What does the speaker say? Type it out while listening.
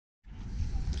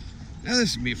Now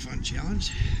this will be a fun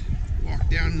challenge. Walk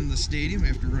down in the stadium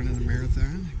after running a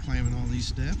marathon, climbing all these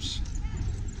steps.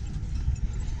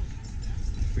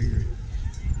 Figure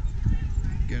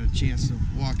got a chance to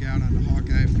walk out on the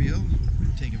Hawkeye field,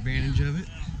 take advantage of it.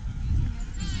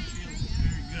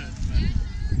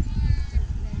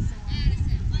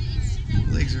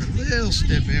 Legs are a little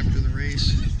stiff after the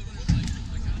race.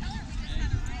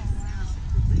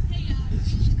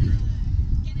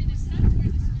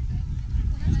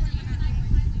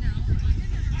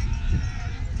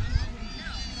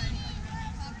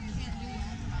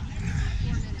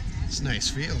 It's a nice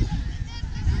field.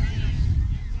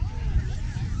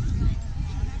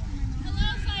 Hello,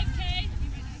 5K.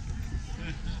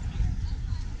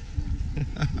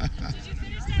 Did you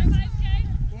finish that 5K?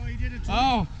 Well, he did it too.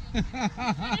 Oh! Finish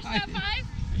that 5?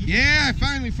 Yeah, I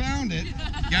finally found it.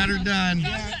 Got her done.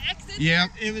 Yeah. Exit? Yep.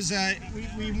 It was,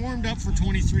 we warmed up for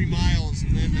 23 miles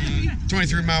and then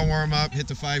 23-mile warm up, hit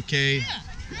the 5K. Yeah.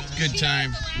 Good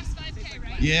time. The last 5K,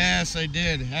 right? Yes, I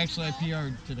did. Actually, I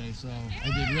PR'd today, so I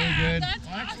did really good. That's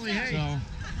actually, awesome. hey, So,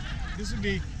 this would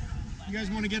be, you guys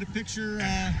want to get a picture?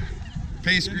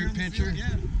 pace together group on the picture. field?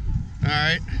 Yeah. All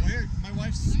right. Well, here, my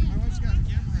wife's got a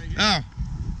camera right here. Oh,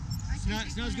 It's not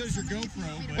as good as your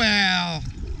GoPro, but well.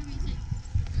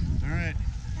 all right.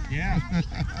 Yeah.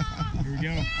 Here we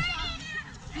go.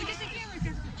 Look at the camera.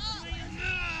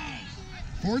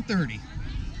 4:30.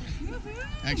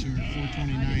 Actually, we're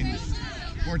 4:29.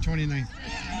 4:29.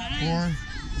 4,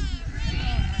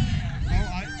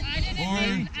 Oh, I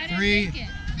didn't 4, 3.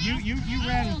 you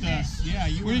ran with us. Yeah,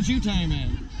 you. Where did you time at?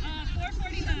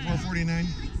 4:49. 4:49.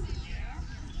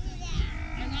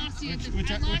 I lost you at the,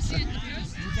 Which I lost you at the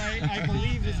first. Which I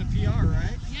believe is a PR,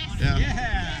 right? Yes. Yeah.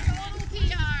 Yeah. Total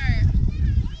PR.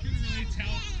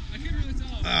 I couldn't really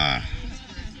tell.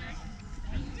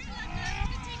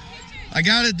 I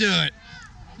gotta do it.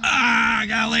 I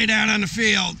gotta lay down on the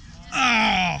field.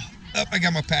 Oh, I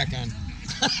got my pack on.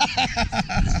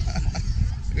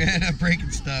 We ended up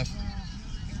breaking stuff.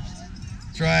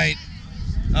 That's right.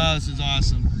 Oh, this is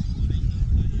awesome.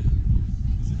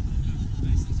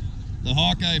 The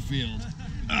Hawkeye field.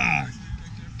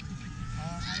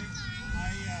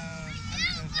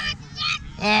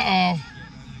 Uh-oh.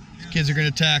 Kids are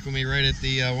going to tackle me right at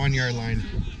the 1-yard line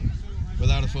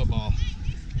without a football.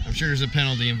 I'm sure there's a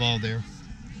penalty involved there.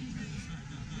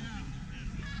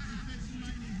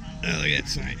 Oh, look at that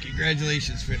sign.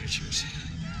 Congratulations, finishers.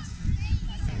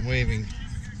 I'm waving.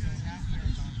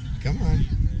 Come on.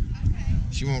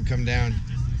 She won't come down.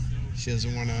 She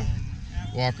doesn't want to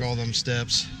walk all them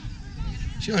steps.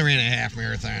 She only ran a half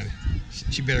marathon.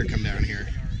 She better come down here.